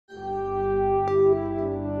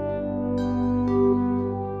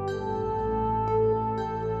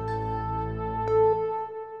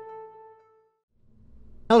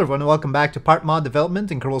Hello everyone and welcome back to Part Mod Development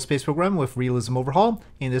in Kerbal Space Program with Realism Overhaul.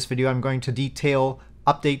 In this video I'm going to detail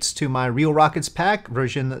updates to my Real Rockets pack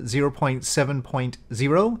version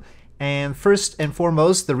 0.7.0. And first and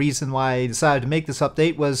foremost, the reason why I decided to make this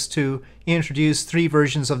update was to introduce 3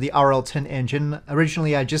 versions of the RL10 engine.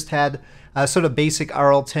 Originally I just had a sort of basic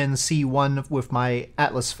RL10 C1 with my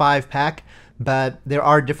Atlas V pack, but there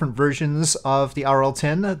are different versions of the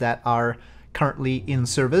RL10 that are currently in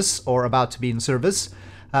service or about to be in service.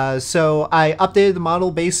 So I updated the model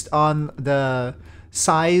based on the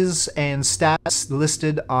size and stats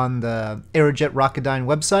listed on the Aerojet Rocketdyne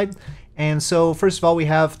website. And so first of all, we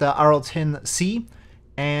have the RL10C,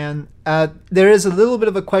 and there is a little bit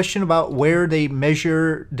of a question about where they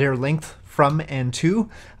measure their length from and to,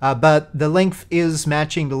 but the length is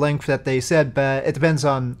matching the length that they said, but it depends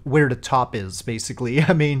on where the top is, basically.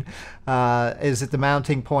 I mean, is it the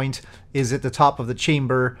mounting point? Is it the top of the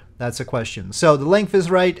chamber? That's a question. So the length is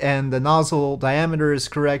right and the nozzle diameter is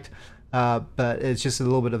correct, but it's just a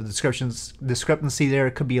little bit of a discrepancy there.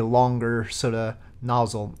 It could be a longer sort of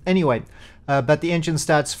nozzle. Anyway, but the engine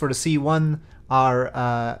stats for the C1 are,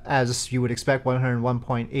 as you would expect,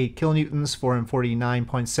 101.8 kilonewtons,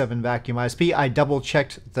 449.7 vacuum ISP. I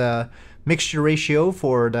double-checked the mixture ratio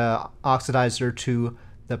for the oxidizer to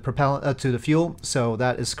the propellant to the fuel, so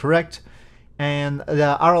that is correct. And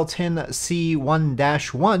the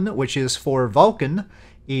RL10C1-1, which is for Vulcan,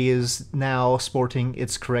 is now sporting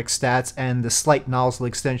its correct stats and the slight nozzle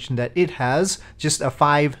extension that it has, just a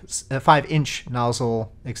 5-inch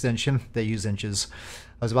nozzle extension. They use inches.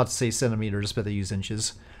 I was about to say centimeters, but they use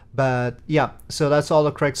inches. But yeah, so that's all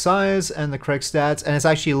the correct size and the correct stats, and it's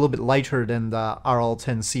actually a little bit lighter than the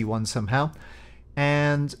RL10C1 somehow.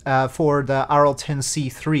 And for the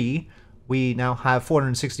RL10C3, we now have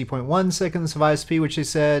 460.1 seconds of ISP, which they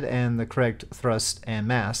said, and the correct thrust and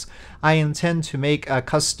mass. I intend to make a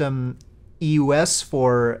custom EUS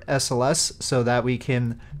for SLS so that we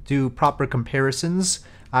can do proper comparisons.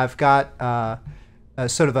 I've got a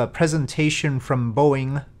sort of a presentation from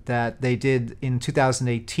Boeing that they did in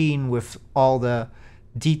 2018 with all the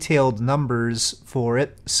detailed numbers for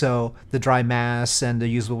it, so the dry mass and the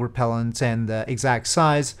usable propellant and the exact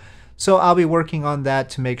size. So I'll be working on that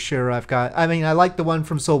to make sure I've got, I mean, I like the one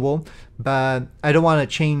from Sobel, but I don't want to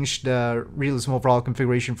change the Realism Overhaul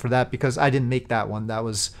configuration for that because I didn't make that one. That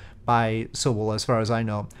was by Sobel as far as I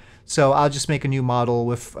know. So I'll just make a new model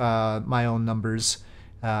with my own numbers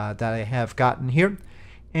that I have gotten here.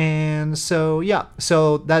 And so yeah,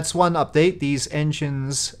 so that's one update. These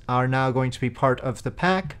engines are now going to be part of the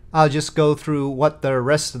pack. I'll just go through what the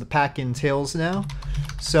rest of the pack entails now.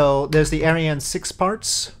 So there's the Ariane 6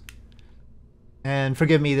 parts. And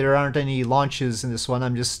forgive me, there aren't any launches in this one.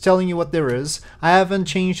 I'm just telling you what there is. I haven't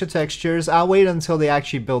changed the textures. I'll wait until they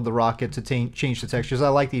actually build the rocket to change the textures. I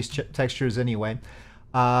like these textures anyway.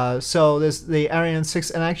 So there's the Ariane 6,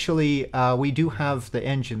 and actually we do have the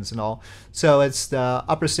engines and all. So it's the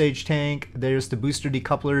upper stage tank, there's the booster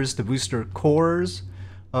decouplers, the booster cores,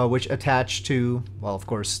 which attach to, well, of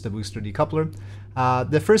course, the booster decoupler.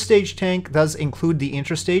 The first stage tank does include the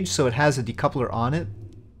interstage, so it has a decoupler on it.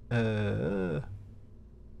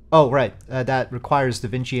 Oh, right, that requires the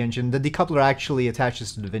Vinci engine. The decoupler actually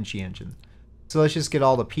attaches to the Vinci engine. So let's just get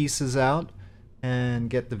all the pieces out and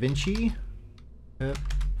get the Vinci. The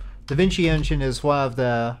Vinci engine is one of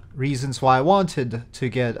the reasons why I wanted to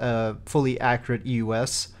get a fully accurate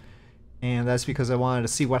EUS, and that's because I wanted to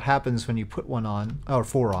see what happens when you put one on, or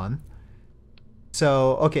 4 on.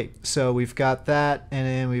 So, okay, so we've got that, and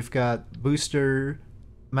then we've got booster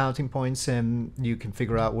mounting points, and you can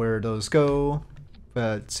figure out where those go,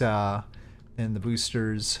 but then the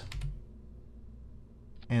boosters,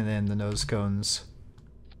 and then the nose cones,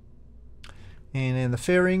 and then the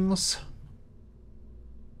fairings.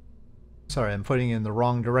 Sorry, I'm putting in the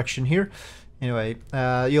wrong direction here. Anyway,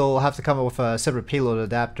 you'll have to come up with a separate payload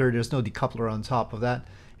adapter. There's no decoupler on top of that.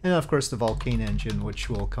 And of course the Vulcan engine, which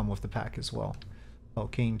will come with the pack as well.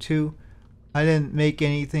 Vulcan 2. I didn't make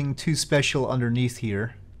anything too special underneath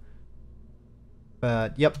here.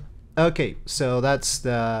 But yep. Okay, so that's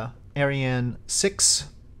the Ariane 6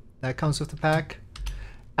 that comes with the pack.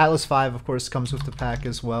 Atlas V, of course, comes with the pack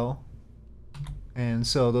as well. And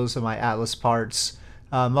so those are my Atlas parts.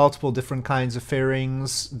 Multiple different kinds of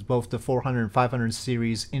fairings, both the 400 and 500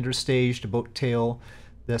 series interstage, the boat tail,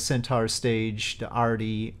 the Centaur stage, the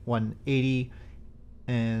RD-180,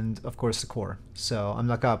 and of course the core. So I'm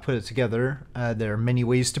not going to put it together. There are many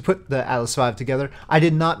ways to put the Atlas V together. I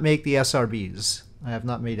did not make the SRBs. I have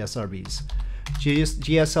not made SRBs.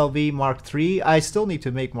 GSLV Mk III. I still need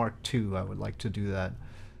to make Mark II. I would like to do that.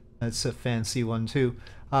 That's a fancy one too.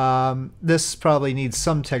 This probably needs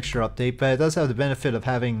some texture update, but it does have the benefit of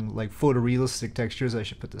having like photorealistic textures. I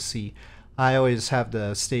should put the C. I always have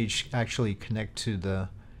the stage actually connect to the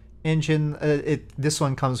engine. This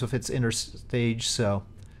one comes with its inner stage, so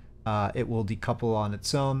it will decouple on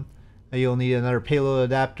its own. You'll need another payload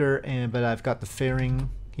adapter, but I've got the fairing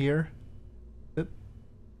here.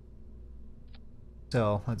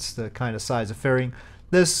 So that's the kind of size of fairing.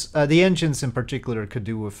 This the engines in particular could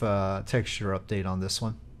do with texture update on this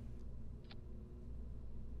one.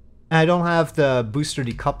 I don't have the booster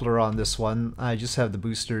decoupler on this one. I just have the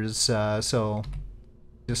boosters, so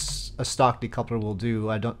just a stock decoupler will do.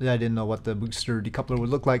 I didn't know what the booster decoupler would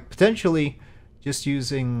look like. Potentially, just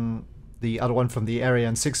using the other one from the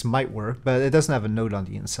Ariane 6 might work, but it doesn't have a node on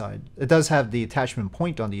the inside. It does have the attachment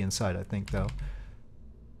point on the inside, I think, though.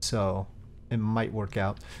 So it might work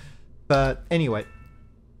out. But anyway,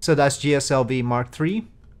 so that's GSLV Mark III.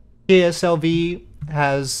 GSLV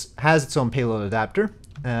has its own payload adapter.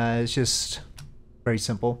 It's just very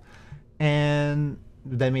simple. And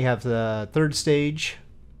then we have the third stage.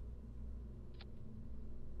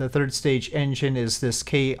 The third stage engine is this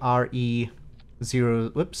KRE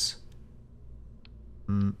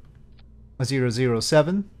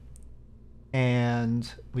 007.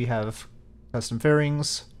 And we have custom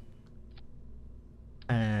fairings.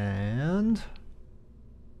 And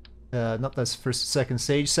nope, that's second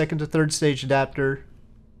stage. Second to third stage adapter.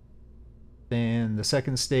 Then the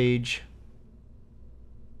second stage.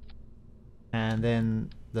 And then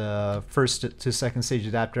the first to second stage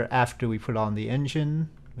adapter after we put on the engine,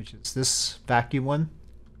 which is this vacuum one.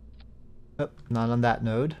 Oh, not on that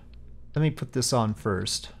node. Let me put this on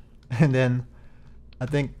first. And then I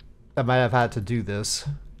think I might have had to do this.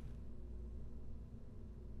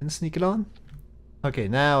 And sneak it on. Okay,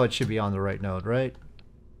 now it should be on the right node, right?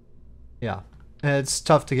 Yeah. And it's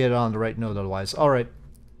tough to get it on the right node otherwise. Alright.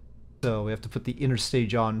 So we have to put the inner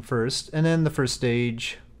stage on first, and then the first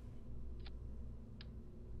stage.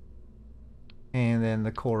 And then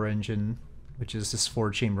the core engine, which is this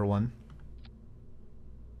 4-chamber one.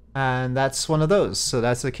 And that's one of those. So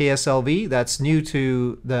that's the KSLV. That's new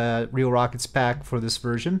to the Real Rockets pack for this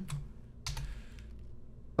version.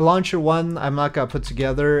 Launcher 1, I'm not going to put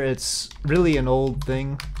together. It's really an old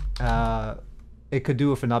thing. It could do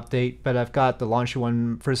with an update, but I've got the Launcher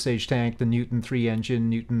 1 first stage tank, the Newton 3 engine,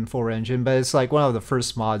 Newton 4 engine, but it's like one of the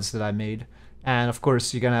first mods that I made. And of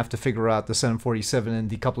course, you're going to have to figure out the 747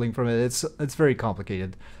 and decoupling from it. It's very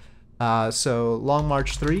complicated. So, Long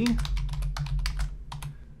March 3.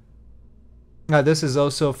 This is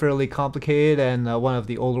also fairly complicated, and one of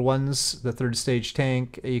the older ones, the third stage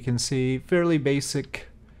tank, you can see, fairly basic.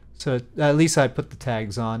 So at least I put the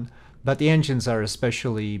tags on, but the engines are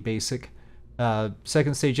especially basic.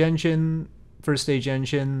 Second stage engine, first stage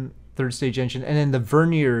engine, third stage engine, and then the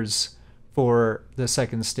verniers for the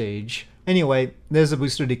second stage. Anyway, there's a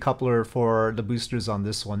booster decoupler for the boosters on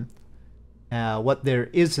this one. What there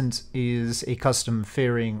isn't is a custom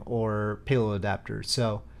fairing or payload adapter,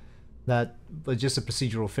 so that was just a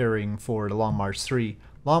procedural fairing for the Long March 3.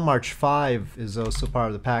 Long March 5 is also part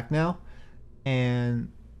of the pack now,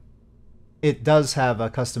 and it does have a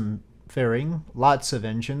custom fairing, lots of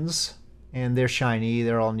engines, and they're shiny,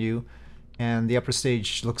 they're all new, and the upper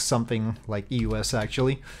stage looks something like EUS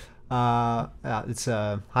actually. It's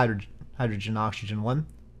a hydrogen-oxygen one.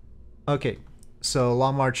 Okay, so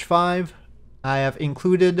Long March 5, I have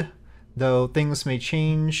included, though things may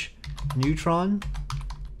change, Neutron.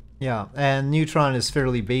 Yeah, and Neutron is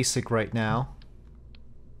fairly basic right now.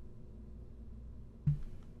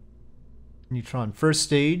 Neutron first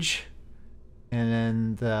stage, and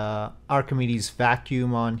then the Archimedes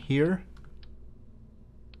vacuum on here.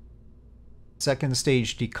 Second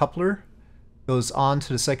stage decoupler goes on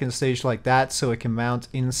to the second stage like that, so it can mount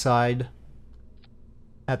inside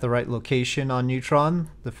at the right location on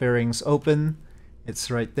Neutron. The fairing's open,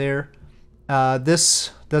 it's right there.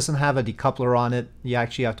 This doesn't have a decoupler on it. You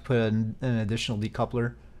actually have to put an additional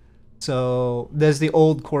decoupler. So there's the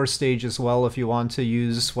old core stage as well if you want to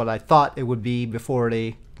use what I thought it would be before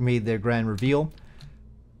they made their grand reveal.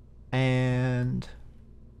 And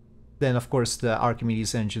then of course the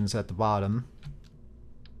Archimedes engines at the bottom.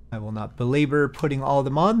 I will not belabor putting all of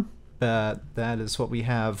them on, but that is what we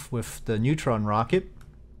have with the Neutron rocket.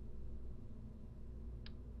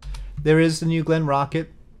 There is the New Glenn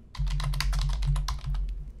rocket.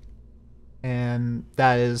 And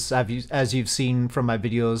that is, as you've seen from my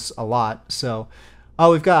videos, a lot. So,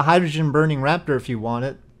 oh, we've got a hydrogen burning Raptor if you want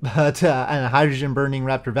it, but and a hydrogen burning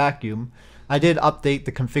Raptor vacuum. I did update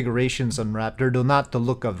the configurations on Raptor, though not the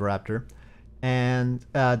look of Raptor. And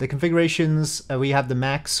the configurations, we have the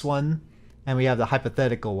max one, and we have the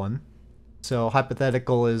hypothetical one. So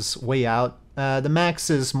hypothetical is way out. The max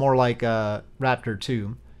is more like a Raptor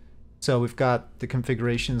 2. So we've got the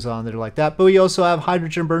configurations on there like that. But we also have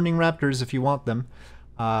hydrogen burning Raptors if you want them.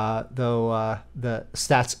 Though the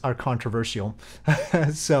stats are controversial.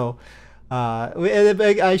 So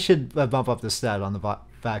I should bump up the stat on the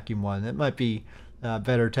vacuum one. It might be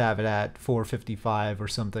better to have it at 455 or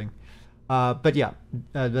something. But yeah,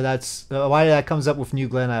 but that's why that comes up with New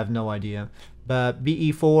Glenn, I have no idea. But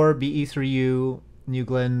BE4, BE3U, New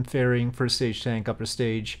Glenn fairing, first stage tank, upper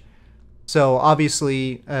stage. So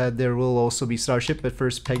obviously there will also be Starship, but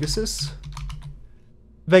first Pegasus.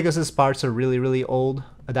 Pegasus parts are really, really old.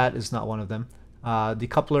 That is not one of them. The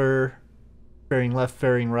coupler, fairing left,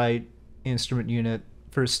 fairing right, instrument unit,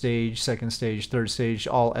 first stage, second stage, third stage,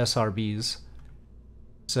 all SRBs.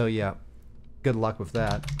 So yeah, good luck with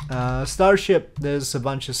that. Starship, there's a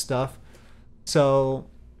bunch of stuff. So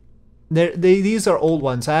these are old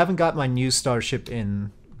ones. I haven't got my new Starship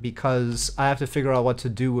in because I have to figure out what to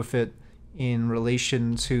do with it in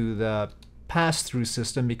relation to the pass-through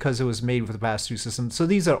system, because it was made with a pass-through system. So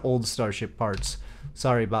these are old Starship parts.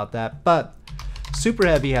 Sorry about that. But Super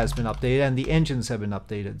Heavy has been updated and the engines have been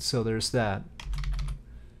updated. So there's that.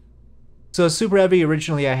 So Super Heavy,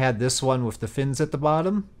 originally I had this one with the fins at the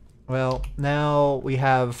bottom. Well, now we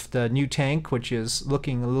have the new tank, which is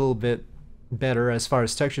looking a little bit better as far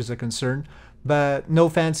as textures are concerned. But no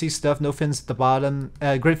fancy stuff, no fins at the bottom.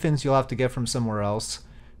 Grid fins you'll have to get from somewhere else.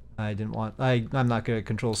 I'm not good at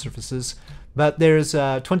control surfaces. But there's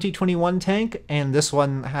a 2021 tank, and this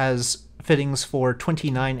one has fittings for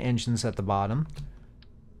 29 engines at the bottom.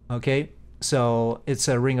 Okay, so it's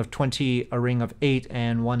a ring of 20, a ring of 8,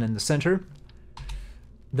 and 1 in the center.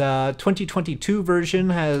 The 2022 version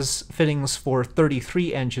has fittings for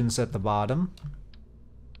 33 engines at the bottom.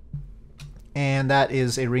 And that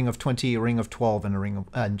is a ring of 20, a ring of 12, and a ring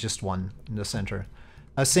of just 1 in the center.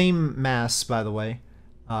 Same mass, by the way.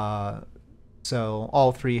 So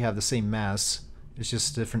all three have the same mass. It's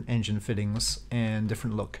just different engine fittings and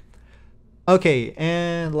different look. Okay,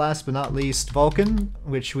 and last but not least, Vulcan,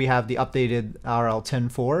 which we have the updated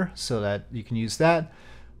RL10 for, so that you can use that.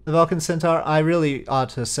 The Vulcan Centaur, I really ought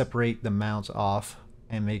to separate the mount off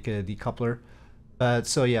and make it a decoupler. But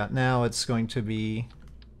so yeah, now it's going to be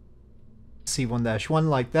C1-1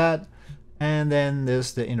 like that. And then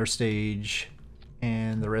there's the interstage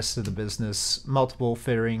and the rest of the business. Multiple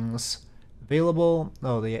fairings available.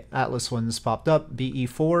 Oh, the Atlas ones popped up.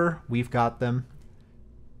 BE4, we've got them.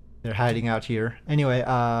 They're hiding out here. Anyway,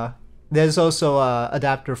 there's also an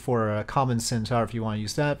adapter for a common Centaur if you want to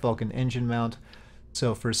use that. Vulcan engine mount.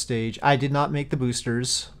 So first stage. I did not make the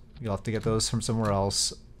boosters. You'll have to get those from somewhere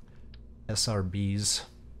else. SRBs.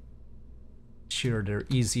 Sure, they're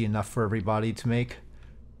easy enough for everybody to make.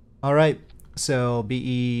 Alright, so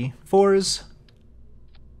BE4s.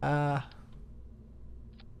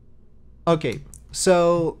 Okay,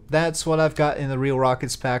 so that's what I've got in the Real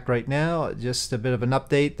Rockets pack right now. Just a bit of an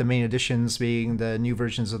update. The main additions being the new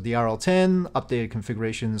versions of the RL10, updated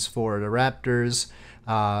configurations for the Raptors,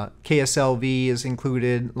 KSLV is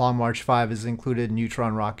included, Long March 5 is included,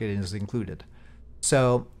 Neutron rocket is included.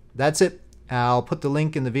 So that's it. I'll put the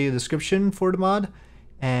link in the video description for the mod.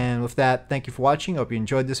 And with that, thank you for watching. I hope you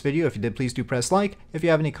enjoyed this video. If you did, please do press like. If you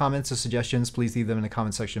have any comments or suggestions, please leave them in the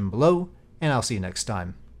comment section below. And I'll see you next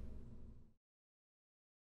time.